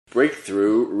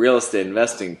Breakthrough Real Estate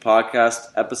Investing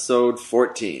Podcast, Episode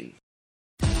 14.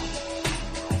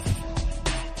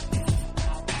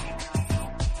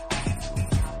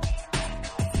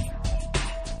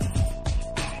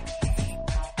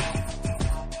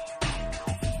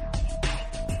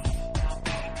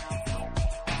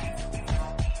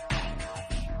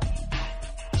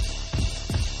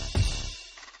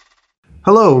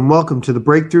 Hello and welcome to the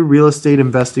Breakthrough Real Estate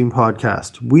Investing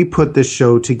Podcast. We put this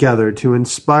show together to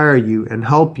inspire you and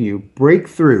help you break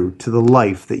through to the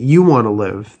life that you want to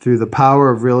live through the power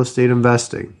of real estate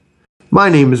investing. My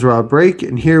name is Rob Brake,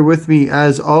 and here with me,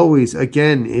 as always,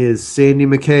 again, is Sandy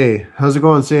McKay. How's it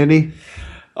going, Sandy?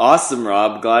 Awesome,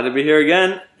 Rob. Glad to be here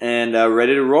again and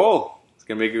ready to roll. It's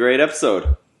going to be a great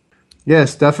episode.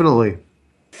 Yes, definitely.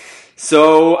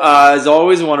 So, as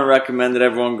always, I want to recommend that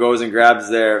everyone goes and grabs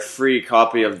their free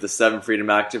copy of the 7 Freedom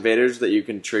Activators that you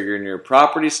can trigger in your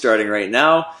property starting right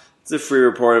now. It's a free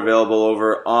report available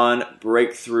over on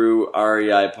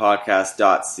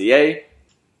breakthroughreipodcast.ca.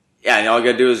 Yeah, and all you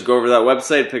got to do is go over to that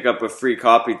website, pick up a free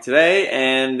copy today,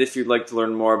 and if you'd like to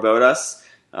learn more about us,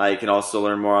 you can also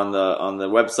learn more on the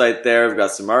website there. We've got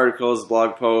some articles,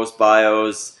 blog posts,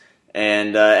 bios,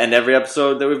 and every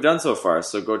episode that we've done so far.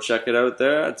 So go check it out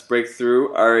there. It's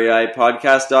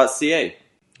breakthroughreipodcast.ca.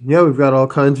 Yeah, we've got all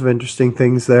kinds of interesting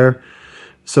things there.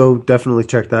 So definitely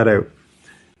check that out.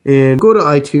 And go to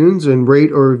iTunes and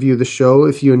rate or review the show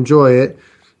if you enjoy it.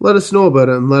 Let us know about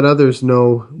it and let others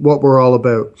know what we're all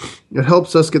about. It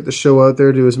helps us get the show out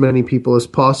there to as many people as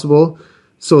possible.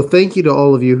 So thank you to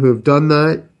all of you who have done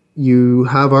that. You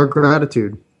have our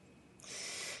gratitude.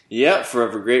 Yeah,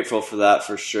 forever grateful for that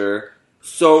for sure.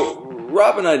 So,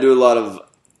 Rob and I do a lot of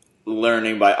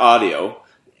learning by audio,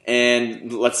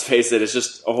 and let's face it, it's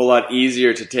just a whole lot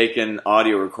easier to take an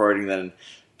audio recording than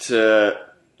to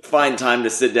find time to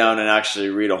sit down and actually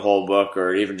read a whole book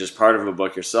or even just part of a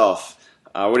book yourself.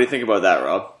 What do you think about that,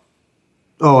 Rob?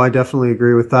 Oh, I definitely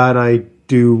agree with that. I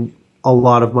do a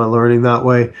lot of my learning that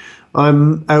way.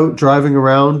 I'm out driving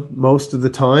around most of the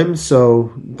time,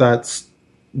 so that's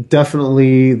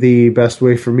definitely the best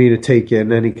way for me to take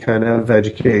in any kind of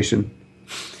education.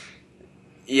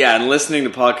 Yeah, and listening to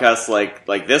podcasts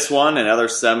like this one and other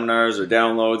seminars or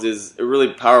downloads is a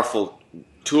really powerful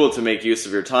tool to make use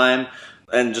of your time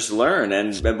and just learn.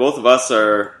 And both of us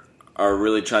are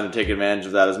really trying to take advantage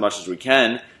of that as much as we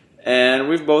can. And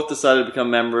we've both decided to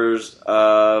become members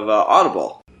of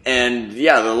Audible. And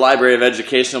yeah, the library of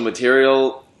educational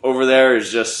material over there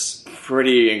is just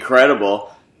pretty incredible.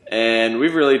 And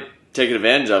we've really taken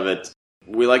advantage of it.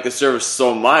 We like the service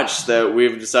so much that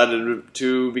we've decided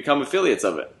to become affiliates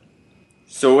of it.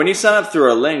 So when you sign up through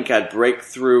our link at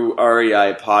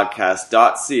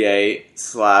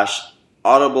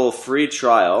breakthroughreipodcast.ca/audible free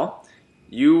trial,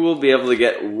 you will be able to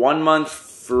get 1 month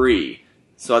free.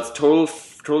 So that's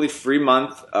totally free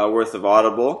month worth of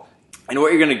Audible. And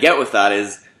what you're going to get with that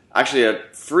is actually a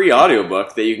free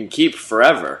audiobook that you can keep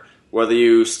forever, whether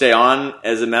you stay on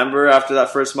as a member after that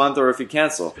first month or if you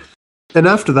cancel. And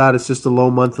after that, it's just a low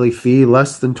monthly fee,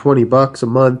 less than $20 a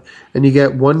month, and you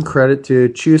get 1 credit to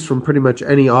choose from pretty much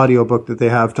any audiobook that they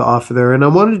have to offer there. And I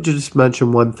wanted to just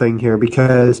mention one thing here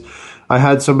because I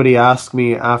had somebody ask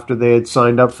me after they had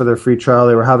signed up for their free trial,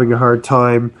 they were having a hard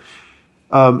time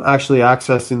actually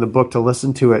accessing the book to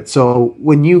listen to it. So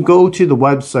when you go to the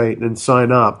website and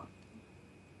sign up,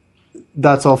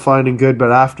 that's all fine and good,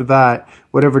 but after that,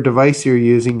 whatever device you're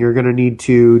using, you're going to need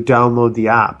to download the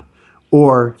app,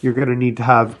 or you're going to need to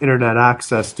have internet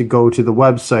access to go to the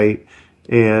website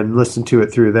and listen to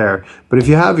it through there. But if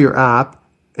you have your app,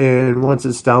 and once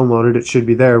it's downloaded, it should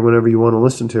be there whenever you want to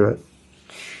listen to it.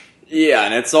 Yeah,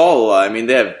 and it's all,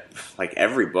 they have like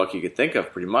every book you could think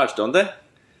of pretty much, don't they?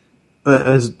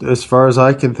 As far as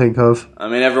I can think of.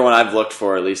 Everyone I've looked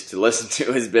for, at least to listen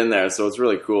to, has been there, so it's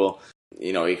really cool.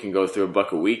 You can go through a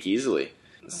book a week easily.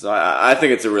 So I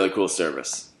think it's a really cool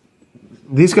service.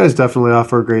 These guys definitely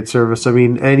offer a great service.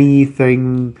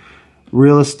 Anything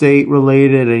real estate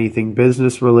related, anything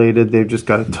business related, they've just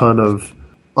got a ton of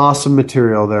awesome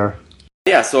material there.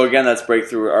 Yeah, so again, that's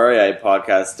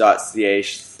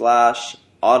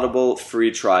breakthroughreipodcast.ca/audible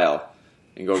free trial.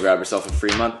 And go grab yourself a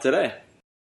free month today.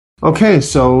 Okay,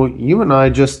 so you and I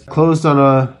just closed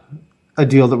on a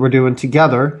deal that we're doing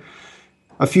together.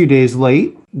 A few days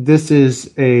late. This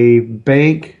is a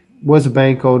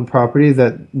bank-owned property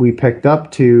that we picked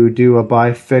up to do a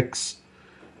buy, fix,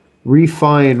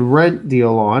 refi, and rent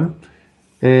deal on.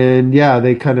 And yeah,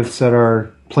 they kind of set our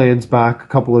plans back a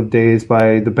couple of days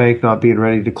by the bank not being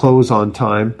ready to close on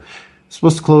time.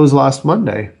 Supposed to close last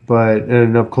Monday, but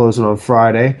ended up closing on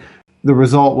Friday. The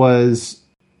result was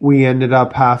we ended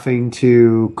up having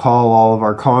to call all of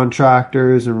our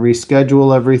contractors and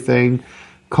reschedule everything,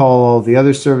 call all the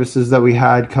other services that we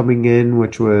had coming in,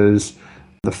 which was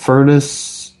the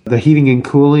furnace, the heating and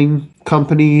cooling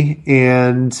company,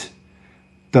 and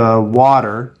the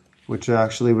water, which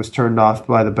actually was turned off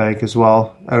by the bank as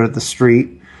well, out at the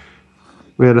street.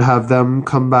 We had to have them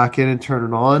come back in and turn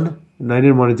it on. And I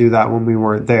didn't want to do that when we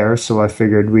weren't there, so I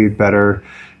figured we'd better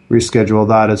reschedule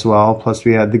that as well. Plus,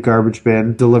 we had the garbage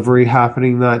bin delivery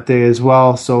happening that day as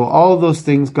well. So all of those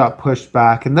things got pushed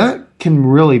back, and that can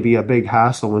really be a big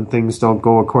hassle when things don't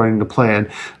go according to plan.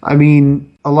 I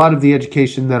mean, a lot of the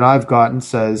education that I've gotten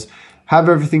says, have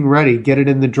everything ready, get it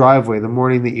in the driveway the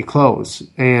morning that you close.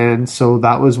 And so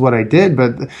that was what I did,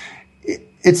 but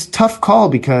it's a tough call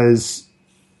because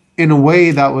in a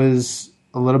way that was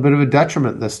a little bit of a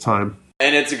detriment this time.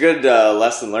 And it's a good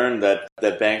lesson learned that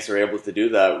banks are able to do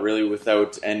that really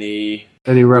without any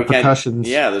repercussions.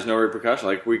 Yeah, there's no repercussion.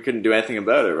 Like, we couldn't do anything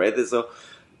about it, right? So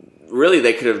really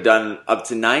they could have done up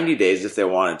to 90 days if they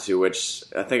wanted to, which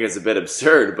I think is a bit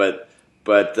absurd, but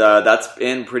that's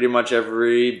in pretty much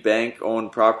every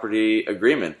bank-owned property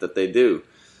agreement that they do.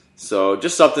 So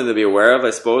just something to be aware of, I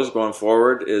suppose, going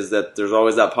forward, is that there's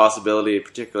always that possibility,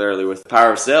 particularly with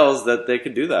power of sales, that they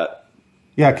could do that.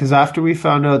 Yeah, because after we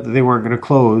found out that they weren't going to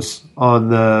close on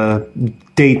the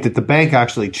date that the bank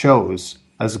actually chose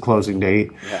as a closing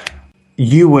date,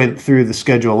 you went through the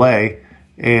Schedule A,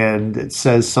 and it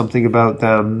says something about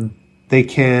them. They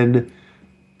can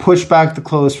push back the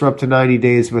close for up to 90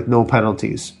 days with no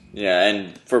penalties. Yeah,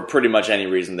 and for pretty much any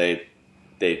reason they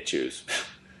choose.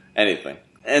 Anything.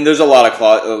 And there's a lot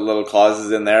of little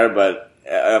clauses in there, but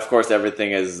of course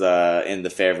everything is in the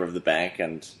favor of the bank,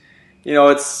 and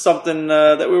it's something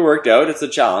that we worked out. It's a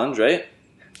challenge, right?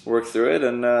 Work through it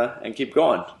and keep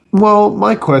going. Well,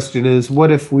 my question is,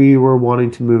 what if we were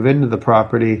wanting to move into the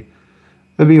property?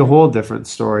 It'd be a whole different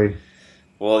story.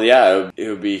 Well, yeah, it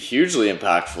would be hugely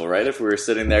impactful, right? If we were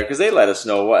sitting there, because they let us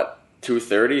know,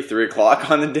 2:30, 3 o'clock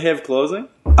on the day of closing?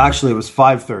 Actually, it was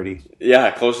 5:30. Yeah,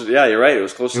 closer. Yeah, you're right. It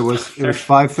was closer. It was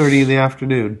 5:30 in the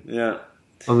afternoon. Yeah.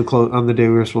 On the day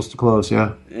we were supposed to close,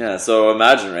 yeah. Yeah, so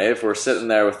imagine, right, if we're sitting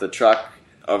there with the truck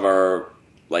of our,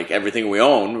 everything we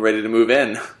own, ready to move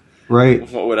in. Right.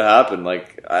 What would have happened?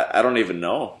 I don't even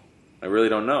know. I really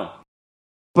don't know.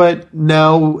 But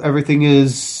now everything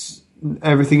is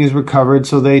recovered,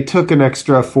 so they took an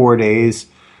extra 4 days,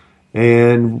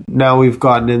 and now we've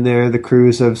gotten in there. The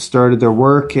crews have started their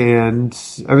work, and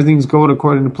everything's going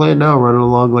according to plan now, running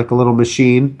along like a little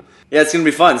machine. Yeah, it's going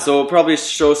to be fun. So we'll probably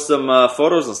show some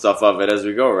photos and stuff of it as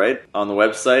we go, right? On the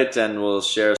website, and we'll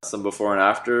share some before and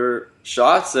after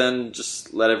shots and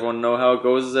just let everyone know how it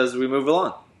goes as we move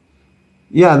along.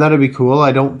 Yeah, that'd be cool.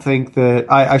 I don't think that...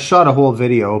 I shot a whole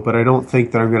video, but I don't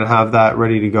think that I'm going to have that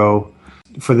ready to go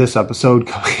for this episode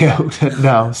coming out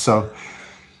now. So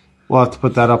we'll have to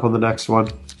put that up on the next one.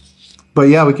 But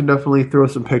yeah, we can definitely throw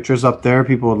some pictures up there.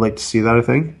 People would like to see that, I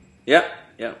think. Yeah.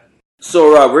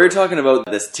 So, Rob, we were talking about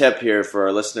this tip here for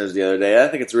our listeners the other day. I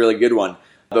think it's a really good one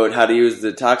about how to use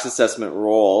the tax assessment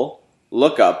roll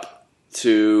lookup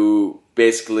to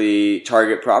basically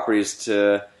target properties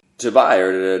to buy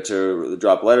or to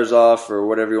drop letters off or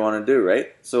whatever you want to do, right?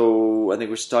 So I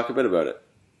think we should talk a bit about it.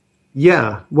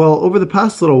 Yeah. Well, over the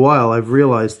past little while, I've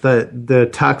realized that the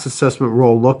tax assessment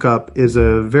roll lookup is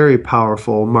a very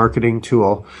powerful marketing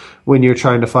tool when you're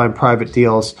trying to find private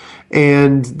deals.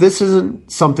 And this isn't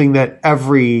something that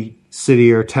every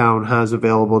city or town has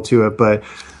available to it, but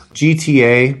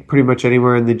GTA, pretty much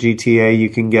anywhere in the GTA, you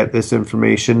can get this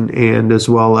information, and as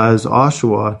well as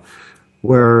Oshawa,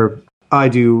 where I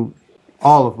do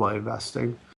all of my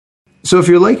investing. So if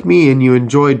you're like me and you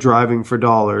enjoy driving for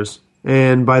dollars,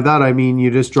 and by that I mean you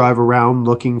just drive around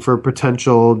looking for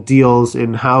potential deals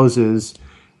in houses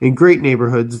in great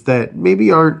neighborhoods that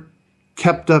maybe aren't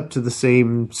kept up to the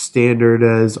same standard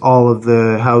as all of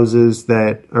the houses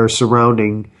that are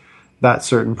surrounding that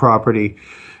certain property.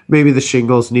 Maybe the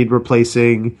shingles need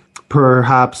replacing.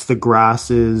 Perhaps the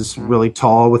grass is really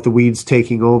tall with the weeds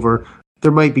taking over.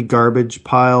 There might be garbage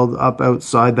piled up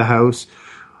outside the house.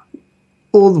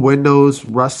 Old windows,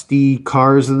 rusty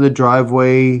cars in the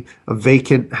driveway, a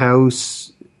vacant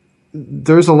house.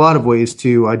 There's a lot of ways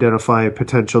to identify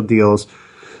potential deals.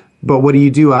 But what do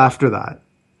you do after that?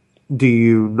 Do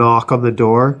you knock on the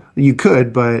door? You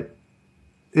could, but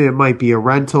it might be a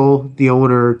rental. The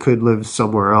owner could live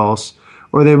somewhere else.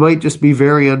 Or they might just be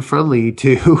very unfriendly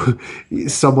to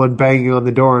someone banging on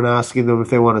the door and asking them if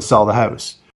they want to sell the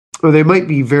house. Or they might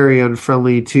be very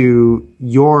unfriendly to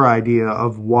your idea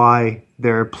of why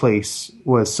their place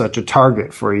was such a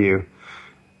target for you.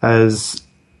 As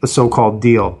a so-called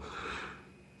deal.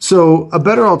 So a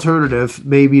better alternative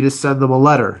may be to send them a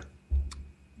letter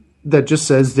that just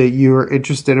says that you're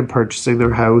interested in purchasing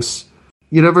their house.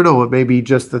 You never know, it may be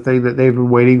just the thing that they've been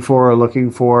waiting for or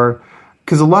looking for.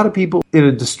 Because a lot of people in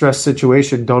a distressed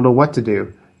situation don't know what to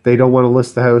do. They don't want to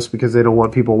list the house because they don't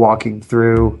want people walking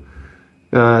through,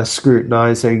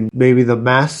 scrutinizing maybe the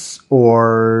mess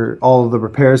or all of the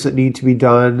repairs that need to be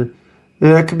done.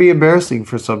 And that can be embarrassing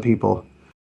for some people.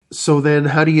 So then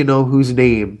how do you know whose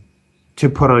name to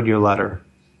put on your letter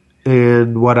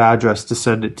and what address to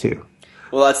send it to?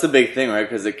 Well, that's the big thing, right?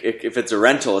 Because if it's a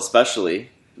rental especially,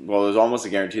 well, there's almost a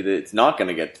guarantee that it's not going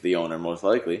to get to the owner, most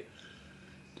likely.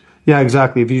 Yeah,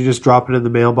 exactly. If you just drop it in the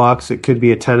mailbox, it could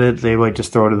be a tenant. They might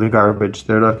just throw it in the garbage.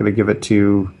 They're not going to give it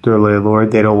to their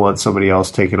landlord. They don't want somebody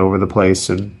else taking over the place,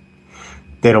 and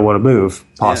they don't want to move,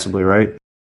 possibly, right?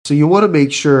 So you want to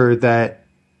make sure that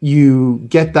you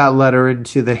get that letter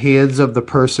into the hands of the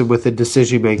person with the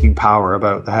decision-making power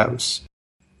about the house.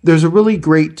 There's a really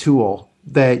great tool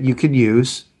that you can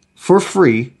use for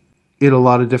free in a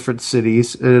lot of different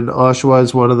cities, and Oshawa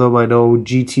is one of them. I know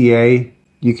GTA,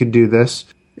 you can do this.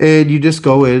 And you just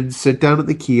go in, sit down at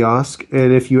the kiosk,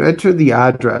 and if you enter the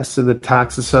address in the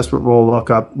tax assessment roll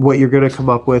lookup, what you're going to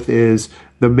come up with is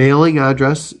the mailing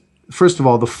address, first of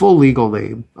all, the full legal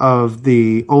name of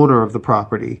the owner of the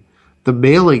property, the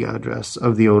mailing address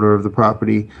of the owner of the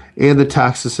property, and the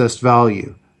tax assessed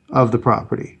value of the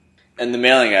property. And the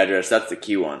mailing address, that's the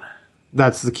key one.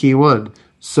 That's the key one.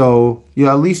 So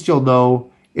at least you'll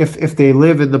know if they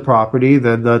live in the property,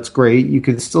 then that's great. You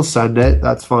can still send it.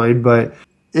 That's fine. But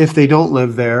if they don't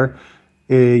live there,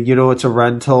 it's a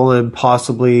rental and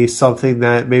possibly something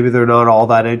that maybe they're not all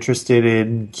that interested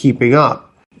in keeping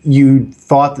up. You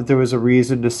thought that there was a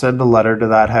reason to send a letter to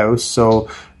that house, so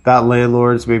that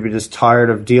landlord's maybe just tired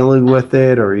of dealing with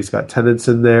it, or he's got tenants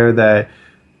in there that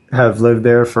have lived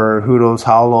there for who knows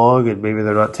how long, and maybe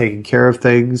they're not taking care of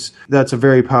things. That's a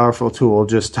very powerful tool,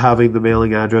 just having the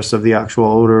mailing address of the actual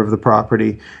owner of the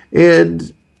property.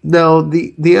 And now,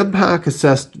 the MPAC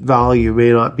assessed value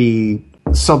may not be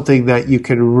something that you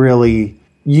can really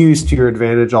use to your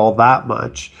advantage all that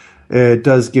much. It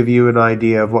does give you an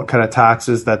idea of what kind of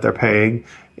taxes that they're paying,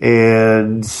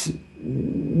 and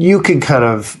you can kind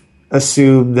of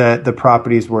assume that the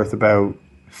property is worth about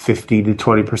 15 to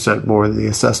 20% more than the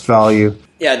assessed value.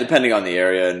 Yeah, depending on the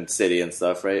area and city and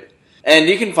stuff, right? And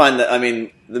you can find that,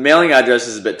 the mailing address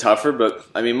is a bit tougher, but,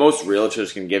 most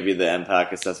realtors can give you the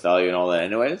MPAC assessed value and all that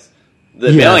anyways.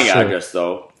 The mailing address,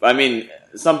 though,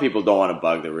 some people don't want to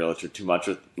bug the realtor too much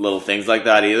with little things like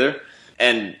that either.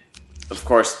 And, of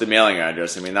course, the mailing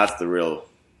address, that's the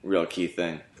real key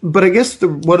thing. But I guess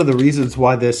one of the reasons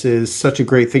why this is such a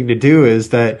great thing to do is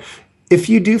that if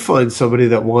you do find somebody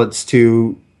that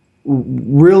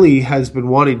really has been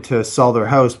wanting to sell their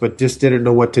house but just didn't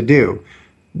know what to do,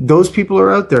 those people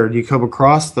are out there and you come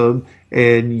across them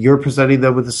and you're presenting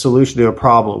them with a solution to a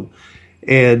problem.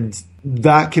 And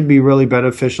that can be really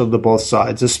beneficial to both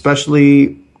sides,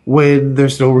 especially when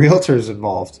there's no realtors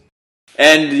involved.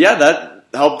 And yeah, that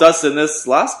helped us in this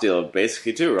last deal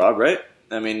basically too, Rob, right?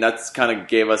 That's kind of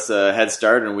gave us a head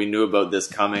start, and we knew about this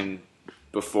coming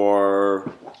before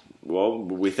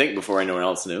anyone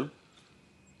else knew.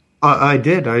 I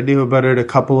did. I knew about it a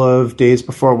couple of days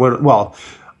before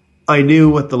I knew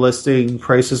what the listing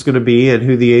price is going to be and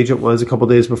who the agent was a couple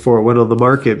days before it went on the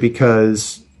market,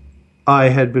 because I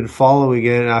had been following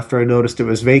it after I noticed it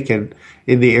was vacant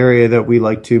in the area that we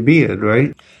like to be in,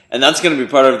 right? And that's going to be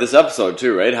part of this episode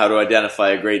too, right? How to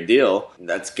identify a great deal.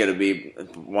 That's going to be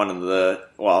one of the,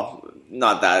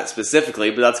 not that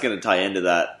specifically, but that's going to tie into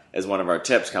that as one of our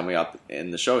tips coming up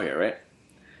in the show here, right?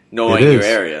 Knowing your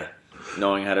area,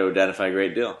 knowing how to identify a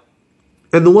great deal.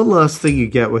 And the one last thing you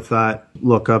get with that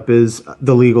lookup is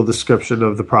the legal description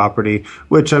of the property,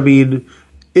 which, it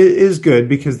is good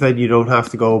because then you don't have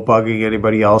to go bugging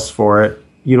anybody else for it.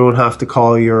 You don't have to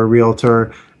call your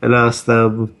realtor and ask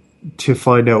them to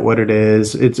find out what it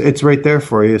is. It's right there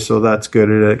for you, so that's good,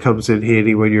 and it comes in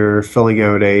handy when you're filling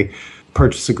out a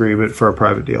purchase agreement for a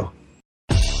private deal.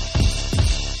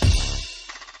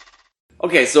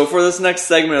 Okay, so for this next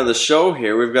segment of the show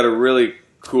here, we've got a really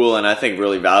cool and I think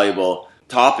really valuable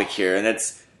topic here, and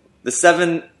it's the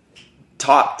 7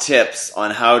 top tips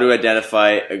on how to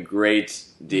identify a great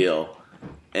deal.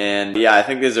 And yeah, I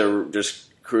think these are just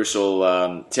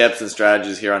crucial tips and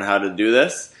strategies here on how to do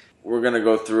this. We're going to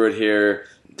go through it here,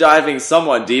 diving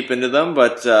somewhat deep into them,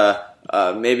 but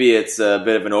maybe it's a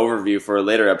bit of an overview for a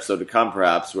later episode to come,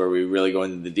 perhaps, where we really go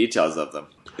into the details of them.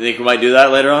 You think we might do that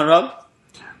later on, Rob?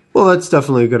 Well, that's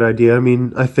definitely a good idea.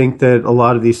 I think that a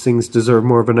lot of these things deserve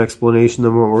more of an explanation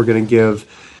than what we're going to give.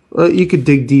 Well, you could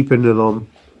dig deep into them.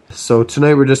 So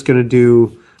tonight we're just going to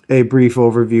do a brief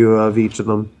overview of each of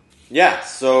them. Yeah,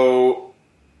 so,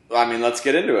 I mean, let's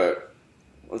get into it.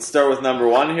 Let's start with number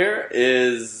one here.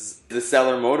 Is the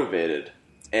seller motivated?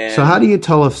 And So how do you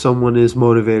tell if someone is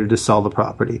motivated to sell the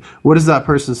property? What does that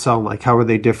person sound like? How are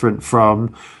they different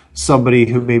from somebody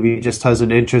who maybe just has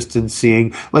an interest in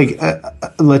seeing, like,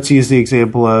 let's use the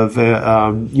example of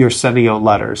you're sending out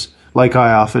letters, like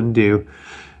I often do,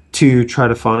 to try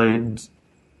to find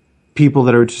people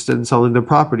that are interested in selling their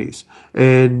properties.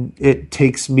 And it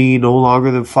takes me no longer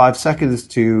than 5 seconds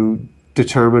to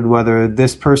determine whether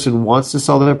this person wants to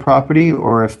sell their property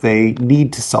or if they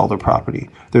need to sell their property.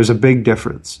 There's a big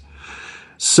difference.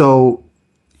 So,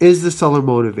 is the seller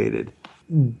motivated?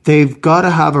 They've got to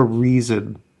have a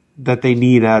reason that they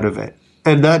need out of it.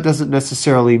 And that doesn't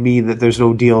necessarily mean that there's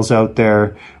no deals out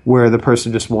there where the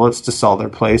person just wants to sell their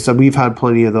place. And we've had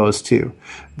plenty of those too.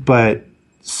 But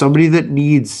somebody that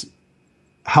needs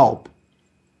help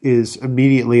is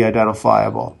immediately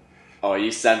identifiable. oh,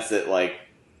 you sense it like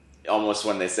almost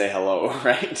when they say hello,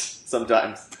 right?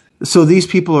 Sometimes. So these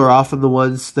people are often the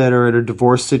ones that are in a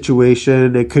divorce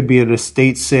situation. It could be an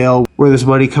estate sale where there's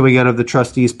money coming out of the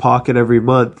trustee's pocket every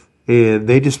month and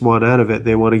they just want out of it.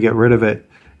 They want to get rid of it.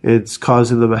 It's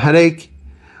causing them a headache.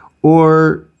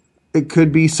 Or it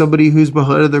could be somebody who's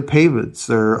behind on their payments.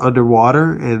 They're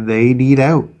underwater and they need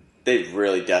out. They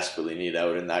really desperately need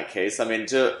out in that case. I mean,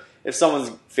 if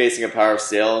someone's facing a power of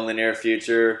sale in the near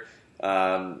future,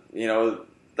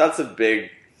 that's a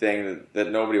big thing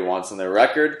that nobody wants on their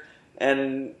record.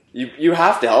 And you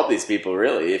have to help these people,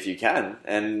 really, if you can.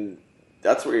 And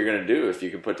that's what you're going to do if you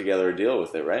can put together a deal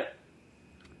with it, right?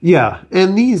 Yeah,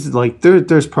 and these, like,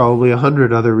 there's probably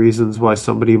 100 other reasons why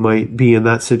somebody might be in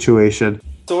that situation.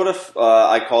 So what if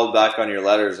I called back on your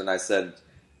letters and I said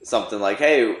something like,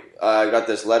 "Hey, I got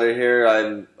this letter here.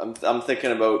 I'm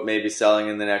thinking about maybe selling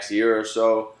in the next year or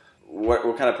so. What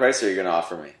kind of price are you going to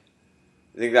offer me?"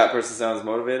 You think that person sounds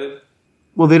motivated?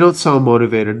 Well, they don't sound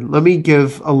motivated. Let me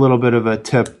give a little bit of a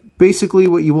tip. Basically,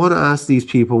 what you want to ask these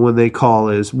people when they call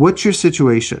is, what's your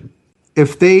situation?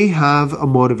 If they have a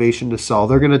motivation to sell,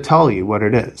 they're going to tell you what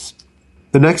it is.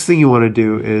 The next thing you want to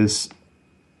do is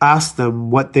ask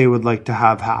them what they would like to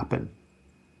have happen.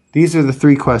 These are the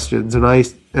 3 questions, and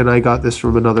I got this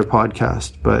from another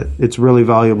podcast, but it's really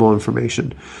valuable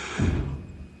information.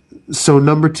 So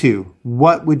number 2,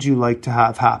 what would you like to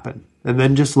have happen? And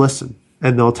then just listen,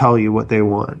 and they'll tell you what they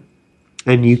want.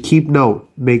 And you keep note.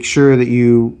 Make sure that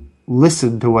you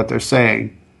listen to what they're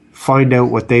saying. Find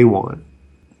out what they want,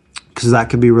 because that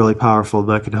can be really powerful, and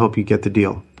that can help you get the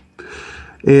deal.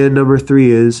 And number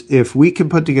 3 is, if we can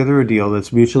put together a deal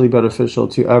that's mutually beneficial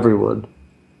to everyone,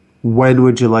 when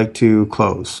would you like to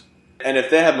close? And if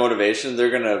they have motivation,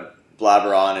 they're going to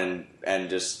blabber on and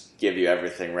just give you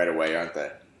everything right away, aren't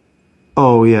they?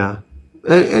 Oh, yeah.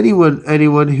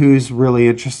 Anyone who's really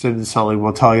interested in selling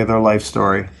will tell you their life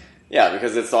story. Yeah,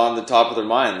 because it's on the top of their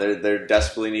mind. They're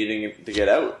desperately needing to get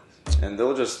out. And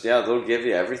they'll give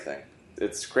you everything.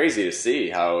 It's crazy to see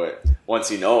how,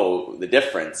 once you know the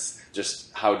difference,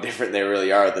 just how different they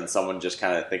really are than someone just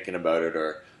kind of thinking about it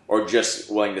or just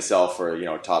willing to sell for,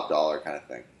 top dollar kind of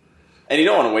thing. And you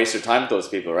don't want to waste your time with those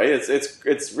people, right?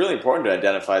 It's really important to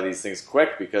identify these things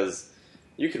quick, because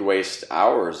you could waste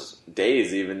hours,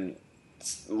 days even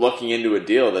looking into a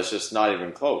deal that's just not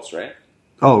even close, right?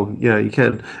 Oh, yeah, you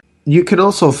can. You can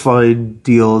also find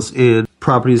deals in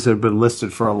properties that have been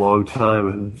listed for a long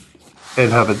time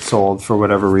and haven't sold for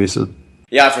whatever reason.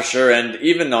 Yeah, for sure. And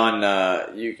even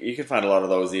on, you can find a lot of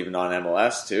those even on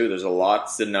MLS too. There's a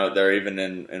lot sitting out there even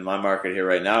in my market here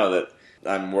right now that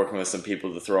I'm working with some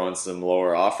people to throw in some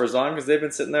lower offers on, because they've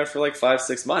been sitting there for like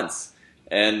 5-6 months.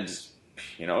 And,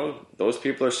 those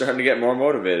people are starting to get more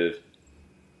motivated.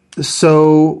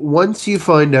 So once you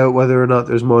find out whether or not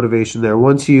there's motivation there,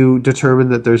 once you determine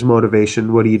that there's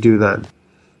motivation, what do you do then?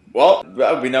 Well,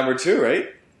 that would be number 2, right?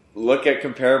 Look at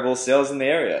comparable sales in the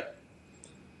area.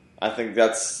 I think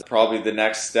that's probably the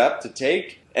next step to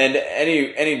take. And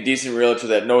any decent realtor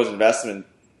that knows investment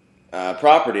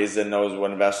properties and knows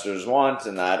what investors want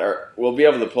and will be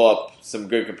able to pull up some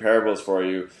good comparables for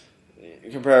you.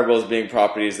 Comparables being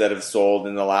properties that have sold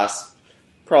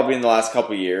probably in the last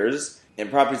couple of years, and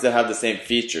properties that have the same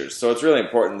features. So it's really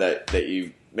important that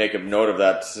you make a note of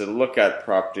that, to look at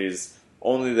properties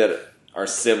only that are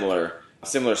similar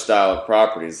style of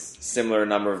properties, similar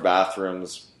number of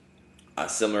bathrooms, a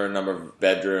similar number of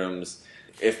bedrooms,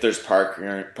 if there's parking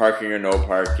or no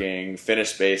parking,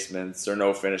 finished basements or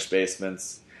no finished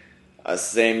basements,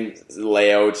 same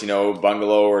layout,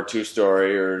 bungalow or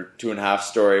 2-story or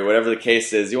 2.5-story, whatever the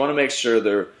case is. You want to make sure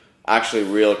they're actually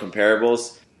real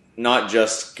comparables, not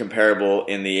just comparable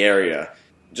in the area.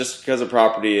 Just because a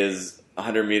property is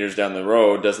 100 meters down the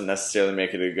road doesn't necessarily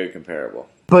make it a good comparable.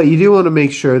 But you do want to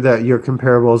make sure that your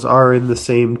comparables are in the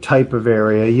same type of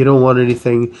area. You don't want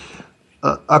anything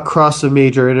across a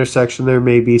major intersection. There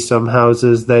may be some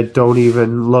houses that don't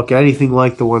even look anything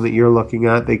like the one that you're looking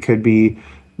at. They could be $1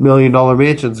 million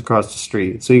mansions across the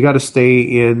street. So you got to stay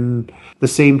in the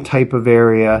same type of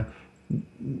area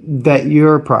that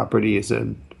your property is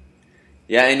in.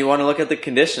 Yeah, and you want to look at the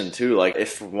condition too. Like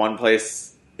if one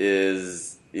place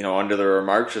is, under the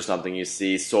remarks or something, you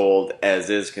see sold as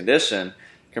is condition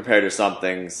compared to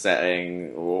something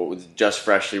saying just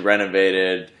freshly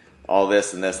renovated, all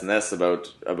this and this and this about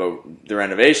the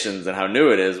renovations and how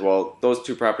new it is. Well, those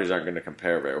two properties aren't going to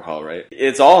compare very well, right?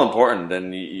 It's all important,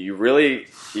 and you really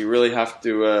have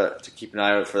to keep an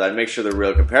eye out for that. Make sure they're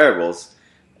real comparables,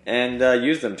 and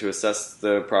use them to assess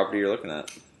the property you're looking at.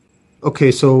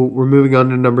 Okay, so we're moving on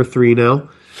to number 3 now,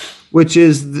 which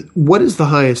is what is the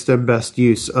highest and best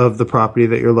use of the property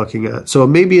that you're looking at? So it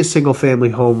may be a single-family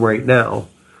home right now,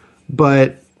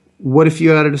 but what if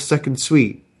you added a second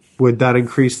suite? Would that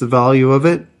increase the value of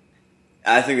it?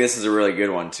 I think this is a really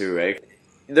good one too, right?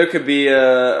 There could be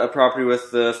a property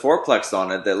with a fourplex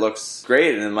on it that looks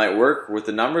great and it might work with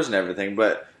the numbers and everything,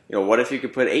 but what if you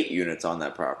could put 8 units on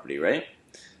that property, right?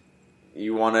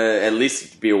 You want to at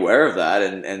least be aware of that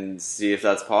and see if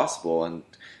that's possible. And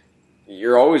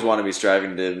you always want to be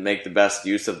striving to make the best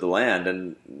use of the land,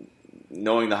 and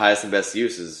knowing the highest and best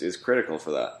use is critical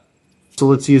for that. So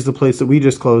let's use the place that we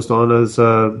just closed on as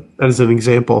an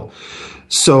example.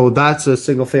 So that's a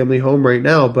single-family home right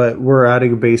now, but we're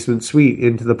adding a basement suite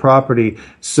into the property.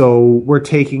 So we're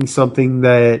taking something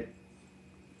that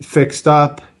fixed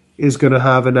up is going to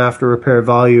have an after-repair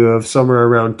value of somewhere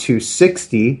around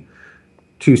 $260,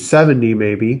 $270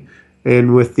 maybe.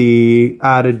 And with the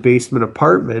added basement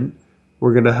apartment,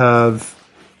 we're going to have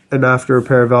an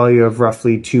after-repair value of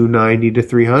roughly $290 to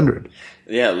 $300.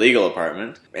 Yeah, legal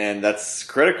apartment. And that's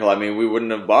critical. I mean, we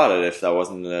wouldn't have bought it if that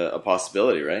wasn't a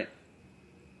possibility, right?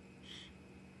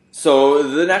 So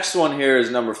the next one here is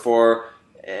number 4.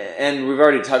 And we've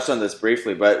already touched on this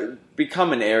briefly, but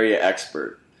become an area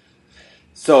expert.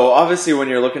 So obviously when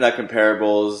you're looking at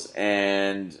comparables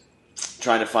and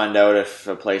trying to find out if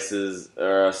a place is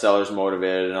or a seller's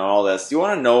motivated and all this, you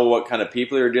want to know what kind of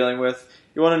people you're dealing with.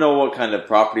 You want to know what kind of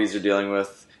properties you're dealing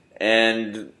with.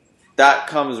 And that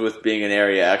comes with being an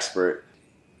area expert.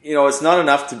 It's not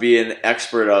enough to be an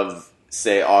expert of,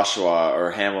 say, Oshawa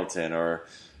or Hamilton or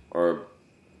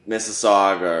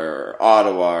Mississauga or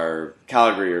Ottawa or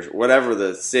Calgary or whatever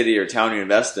the city or town you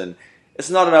invest in. It's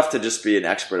not enough to just be an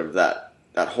expert of that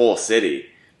whole city.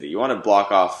 You want to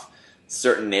block off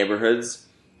certain neighborhoods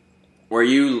where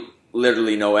you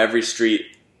literally know every street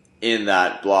in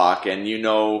that block, and you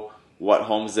know what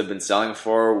homes have been selling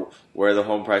for, where the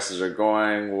home prices are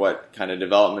going, what kind of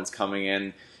development's coming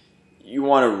in. You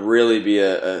want to really be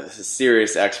a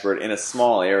serious expert in a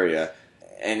small area.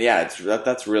 And yeah,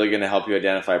 that's really going to help you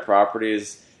identify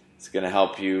properties. It's going to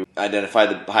help you identify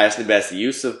the highest and best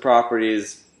use of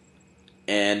properties.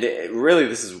 And really,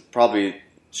 this is probably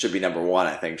should be number 1,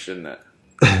 I think, shouldn't it?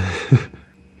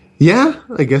 Yeah,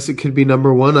 I guess it could be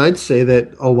number 1. I'd say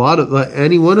that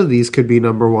any one of these could be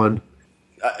number 1.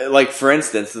 Like, for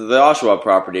instance, the Oshawa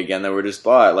property again that we just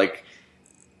bought. Like,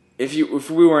 if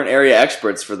we weren't area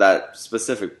experts for that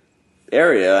specific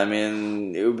area, I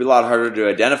mean, it would be a lot harder to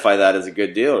identify that as a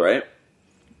good deal, right?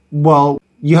 Well,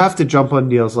 you have to jump on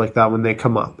deals like that when they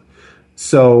come up.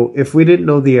 So if we didn't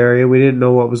know the area, we didn't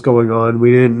know what was going on,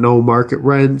 we didn't know market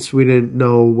rents, we didn't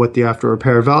know what the after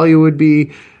repair value would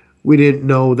be, we didn't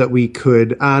know that we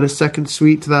could add a second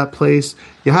suite to that place.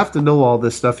 You have to know all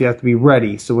this stuff. You have to be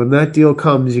ready. So when that deal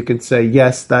comes, you can say,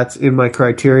 yes, that's in my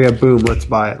criteria. Boom, let's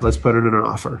buy it. Let's put it in an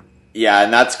offer. Yeah,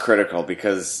 and that's critical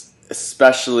because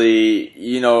especially,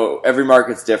 every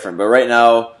market's different. But right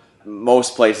now,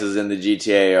 most places in the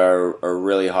GTA are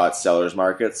really hot sellers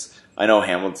markets. I know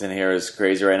Hamilton here is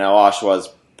crazy right now. Oshawa is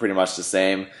pretty much the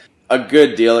same. A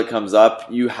good deal that comes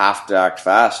up, you have to act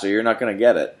fast or you're not going to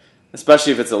get it.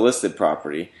 Especially if it's a listed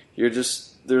property,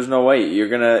 there's no way. You're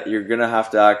gonna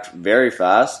have to act very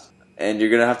fast, and you're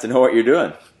gonna have to know what you're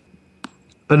doing.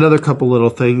 Another couple little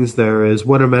things there is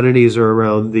what amenities are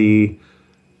around the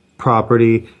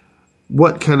property,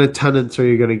 what kind of tenants are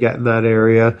you going to get in that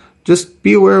area. Just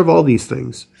be aware of all these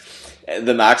things.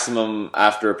 The maximum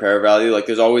after repair value, like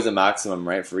there's always a maximum,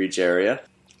 right, for each area.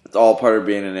 It's all part of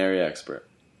being an area expert.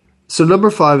 So number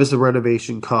 5 is the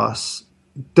renovation costs.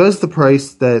 Does the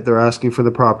price that they're asking for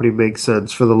the property make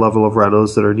sense for the level of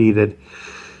rentals that are needed?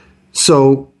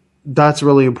 So that's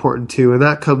really important too. And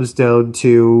that comes down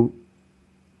to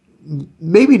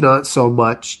maybe not so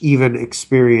much even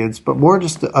experience, but more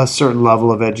just a certain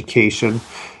level of education.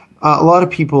 A lot of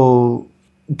people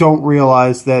don't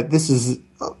realize that this is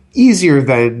easier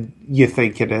than you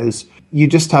think it is. You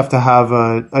just have to have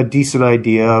a decent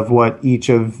idea of what each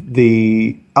of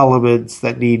the elements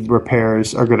that need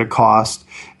repairs are going to cost.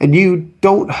 And you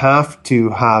don't have to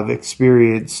have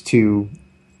experience to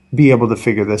be able to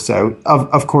figure this out.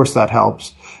 Of course, that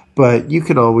helps. But you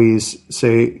can always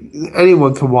say,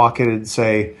 anyone can walk in and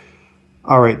say,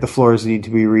 all right, the floors need to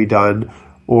be redone,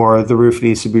 or the roof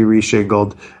needs to be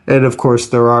reshingled. And of course,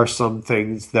 there are some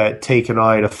things that take an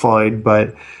eye to find,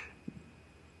 but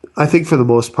I think for the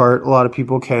most part, a lot of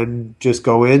people can just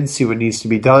go in, see what needs to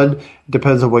be done. It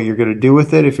depends on what you're going to do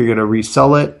with it. If you're going to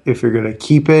resell it, if you're going to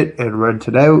keep it and rent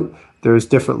it out, there's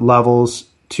different levels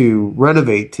to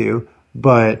renovate to,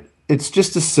 but it's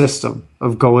just a system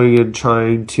of going and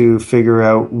trying to figure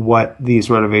out what these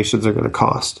renovations are going to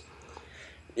cost.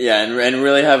 Yeah, and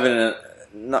really having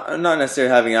not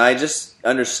necessarily having an eye, just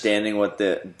understanding what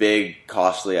the big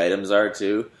costly items are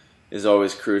too is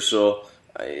always crucial.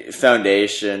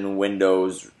 Foundation,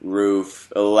 windows,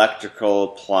 roof, electrical,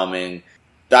 plumbing.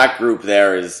 That group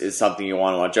there is something you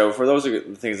want to watch out for. Those are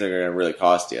the things that are going to really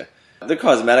cost you. The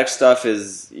cosmetic stuff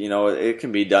is, it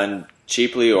can be done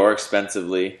cheaply or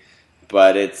expensively,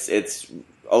 but it's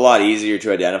a lot easier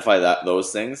to identify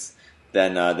those things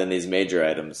than these major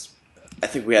items. I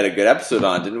think we had a good episode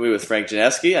on, didn't we, with Frank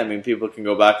Janeski? I mean, people can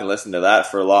go back and listen to that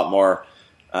for a lot more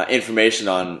information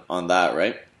on that,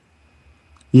 right?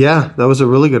 Yeah, that was a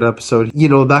really good episode.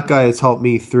 That guy has helped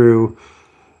me through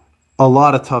a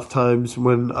lot of tough times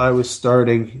when I was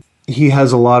starting. He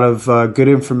has a lot of good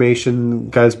information.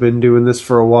 The guy's been doing this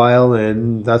for a while,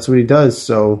 and that's what he does.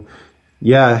 So,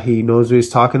 yeah, he knows what he's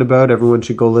talking about. Everyone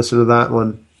should go listen to that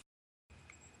one.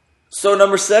 So,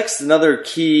 number 6, another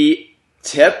key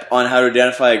tip on how to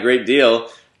identify a great deal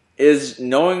is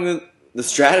knowing the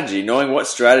strategy, knowing what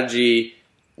strategy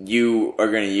you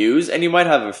are going to use. And you might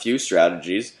have a few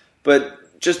strategies,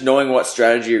 but just knowing what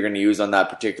strategy you're going to use on that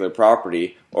particular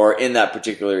property or in that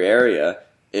particular area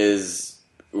is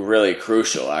really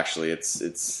crucial. Actually,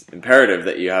 it's imperative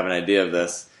that you have an idea of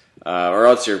this, or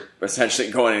else you're essentially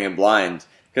going in blind,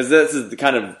 because this is the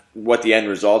kind of what the end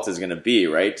result is going to be,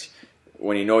 right?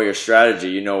 When you know your strategy,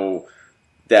 you know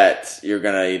that you're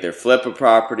going to either flip a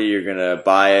property, you're going to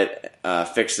buy it,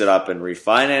 fix it up and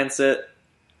refinance it,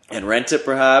 and rent it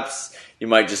perhaps. You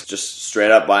might just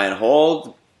straight up buy and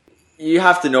hold. You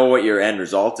have to know what your end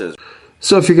result is.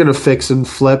 So if you're going to fix and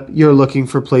flip, you're looking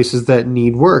for places that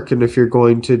need work. And if you're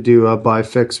going to do a buy,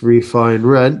 fix, refi, and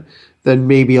rent, then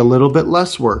maybe a little bit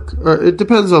less work. Or it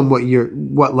depends on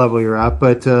what level you're at.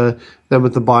 But then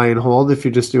with the buy and hold, if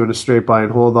you're just doing a straight buy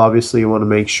and hold, obviously you want to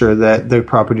make sure that the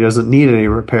property doesn't need any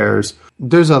repairs.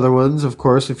 There's other ones, of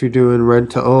course, if you're doing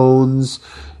rent to owns.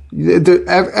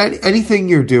 Anything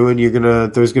you're doing,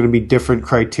 there's gonna be different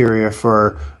criteria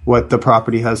for what the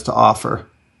property has to offer.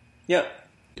 Yeah.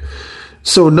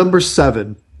 So number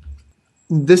 7,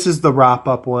 this is the wrap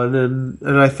up one,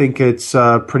 and I think it's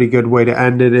a pretty good way to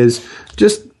end it. Is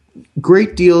just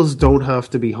great deals don't have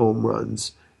to be home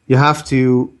runs. You have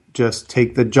to just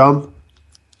take the jump,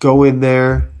 go in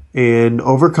there, and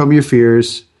overcome your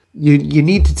fears. You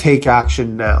need to take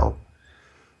action now.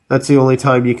 That's the only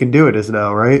time you can do it is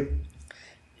now, right?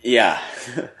 Yeah,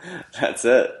 that's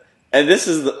it. And this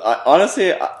is,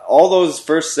 honestly, all those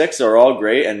first 6 are all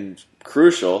great and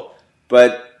crucial,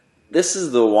 but this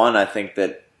is the one I think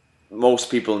that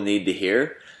most people need to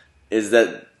hear, is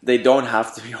that they don't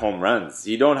have to be home runs.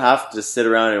 You don't have to sit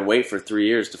around and wait for 3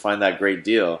 years to find that great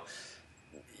deal.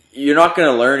 You're not going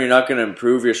to learn, you're not going to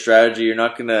improve your strategy, you're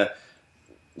not going to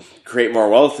create more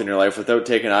wealth in your life without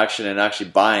taking action and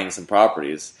actually buying some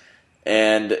properties.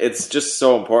 And it's just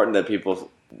so important that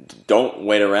people don't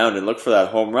wait around and look for that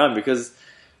home run, because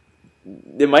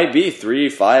it might be 3,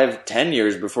 5, 10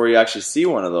 years before you actually see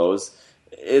one of those.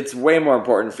 It's way more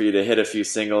important for you to hit a few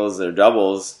singles or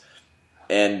doubles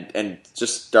and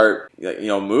just start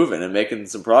moving and making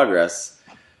some progress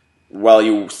while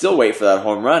you still wait for that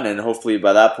home run. And hopefully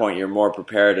by that point you're more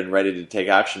prepared and ready to take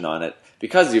action on it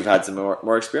because you've had some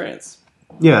more experience.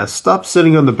 Yeah, stop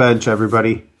sitting on the bench,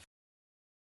 everybody.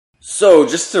 So,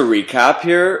 just to recap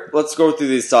here, let's go through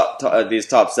these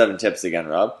top 7 tips again,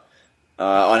 Rob,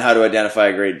 on how to identify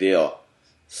a great deal.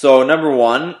 So, number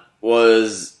 1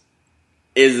 was,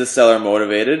 is the seller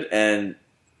motivated, and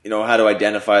how to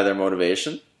identify their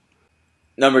motivation.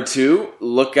 Number 2,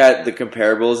 look at the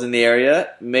comparables in the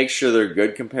area. Make sure they're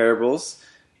good comparables.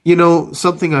 You know,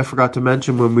 something I forgot to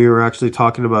mention when we were actually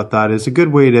talking about that is a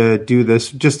good way to do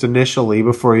this just initially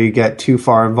before you get too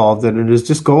far involved in it is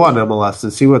just go on MLS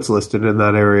and see what's listed in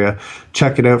that area.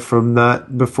 Check it out from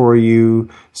that before you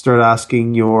start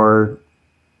asking your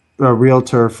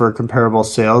realtor for comparable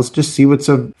sales. Just see what's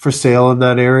for sale in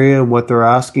that area and what they're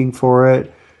asking for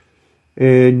it.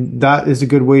 And that is a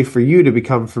good way for you to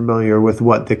become familiar with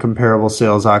what the comparable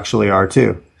sales actually are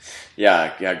too.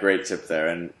 Yeah, great tip there.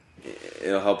 And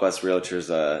it'll help us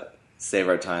realtors save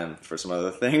our time for some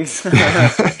other things.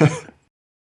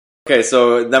 Okay,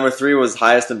 so number 3 was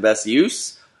highest and best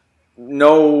use.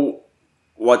 Know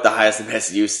what the highest and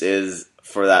best use is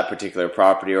for that particular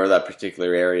property or that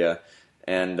particular area,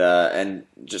 and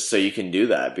just so you can do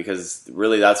that, because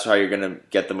really that's how you're going to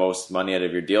get the most money out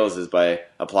of your deals is by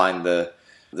applying the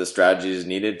strategies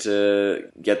needed to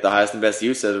get the highest and best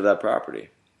use out of that property.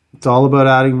 It's all about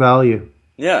adding value.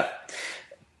 Yeah.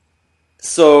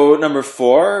 So number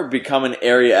 4, become an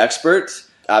area expert.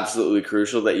 Absolutely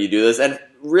crucial that you do this. And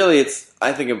really it's,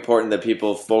 I think, important that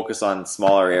people focus on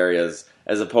smaller areas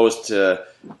as opposed to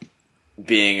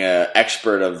being an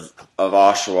expert of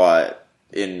Oshawa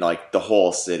in like the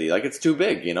whole city. Like, it's too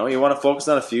big, you know? You want to focus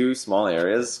on a few small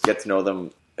areas, get to know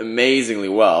them amazingly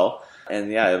well.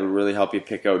 And yeah, it'll really help you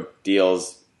pick out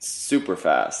deals super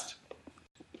fast.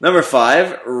 Number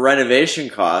 5, renovation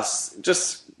costs.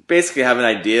 Just basically have an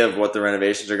idea of what the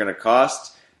renovations are going to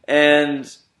cost,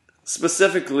 and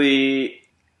specifically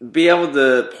be able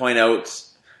to point out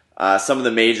some of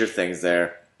the major things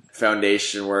there.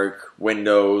 Foundation work,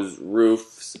 windows,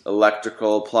 roofs,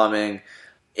 electrical, plumbing,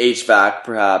 HVAC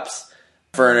perhaps.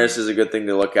 Furnace is a good thing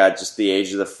to look at, just the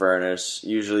age of the furnace.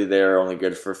 Usually they're only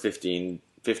good for 15,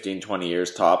 20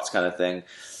 years tops kind of thing.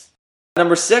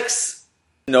 Number 6,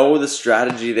 know the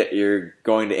strategy that you're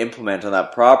going to implement on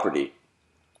that property.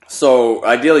 So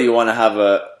ideally you want to have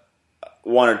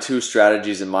 1 or 2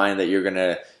 strategies in mind that you're going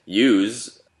to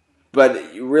use, but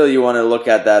really you want to look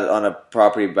at that on a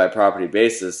property by property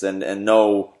basis and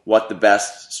know what the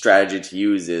best strategy to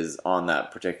use is on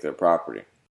that particular property.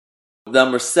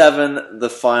 Number 7, the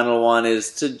final one,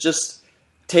 is to just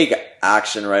take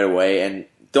action right away and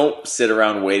don't sit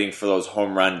around waiting for those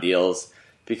home run deals,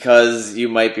 because you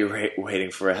might be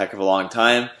waiting for a heck of a long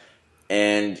time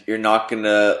and you're not going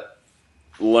to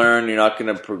learn, you're not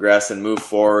going to progress and move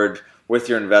forward with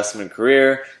your investment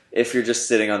career if you're just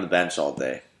sitting on the bench all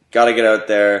day. Got to get out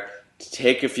there,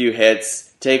 take a few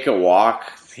hits, take a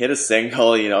walk, hit a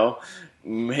single, you know,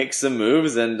 make some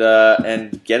moves and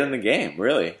get in the game,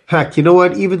 really. Heck, you know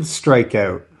what? Even strike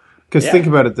out. Because think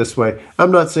about it this way.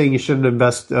 I'm not saying you shouldn't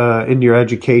invest in your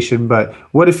education, but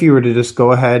what if you were to just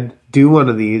go ahead, do one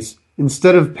of these,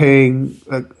 instead of paying...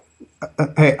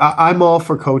 Hey, I'm all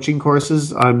for coaching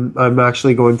courses. I'm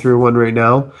actually going through one right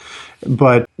now.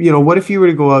 But, you know, what if you were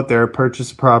to go out there,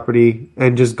 purchase a property,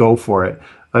 and just go for it?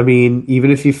 I mean,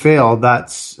 even if you fail,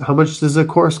 that's how much does a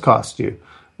course cost you?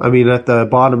 I mean, at the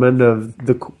bottom end of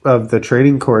the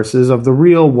training courses, of the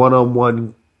real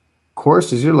one-on-one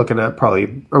courses, you're looking at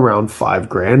probably around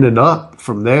 $5,000 and up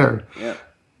from there. Yeah.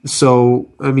 So,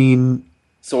 I mean...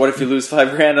 So what if you lose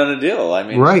 $5,000 on a deal? I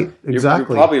mean, right,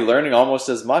 exactly. You're probably learning almost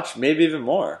as much, maybe even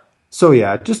more. So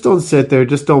yeah, just don't sit there.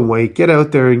 Just don't wait. Get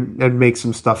out there and make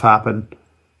some stuff happen.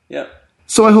 Yeah.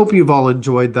 So I hope you've all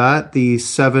enjoyed that. The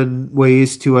 7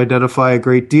 ways to identify a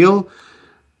great deal.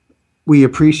 We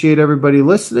appreciate everybody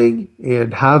listening,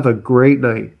 and have a great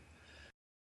night.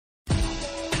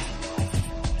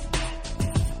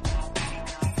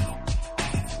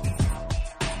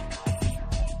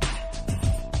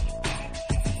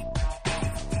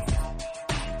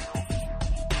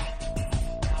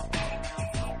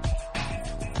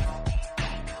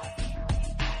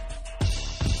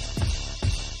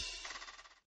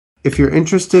 If you're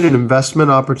interested in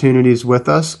investment opportunities with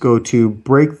us, go to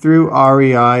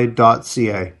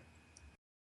breakthroughrei.ca.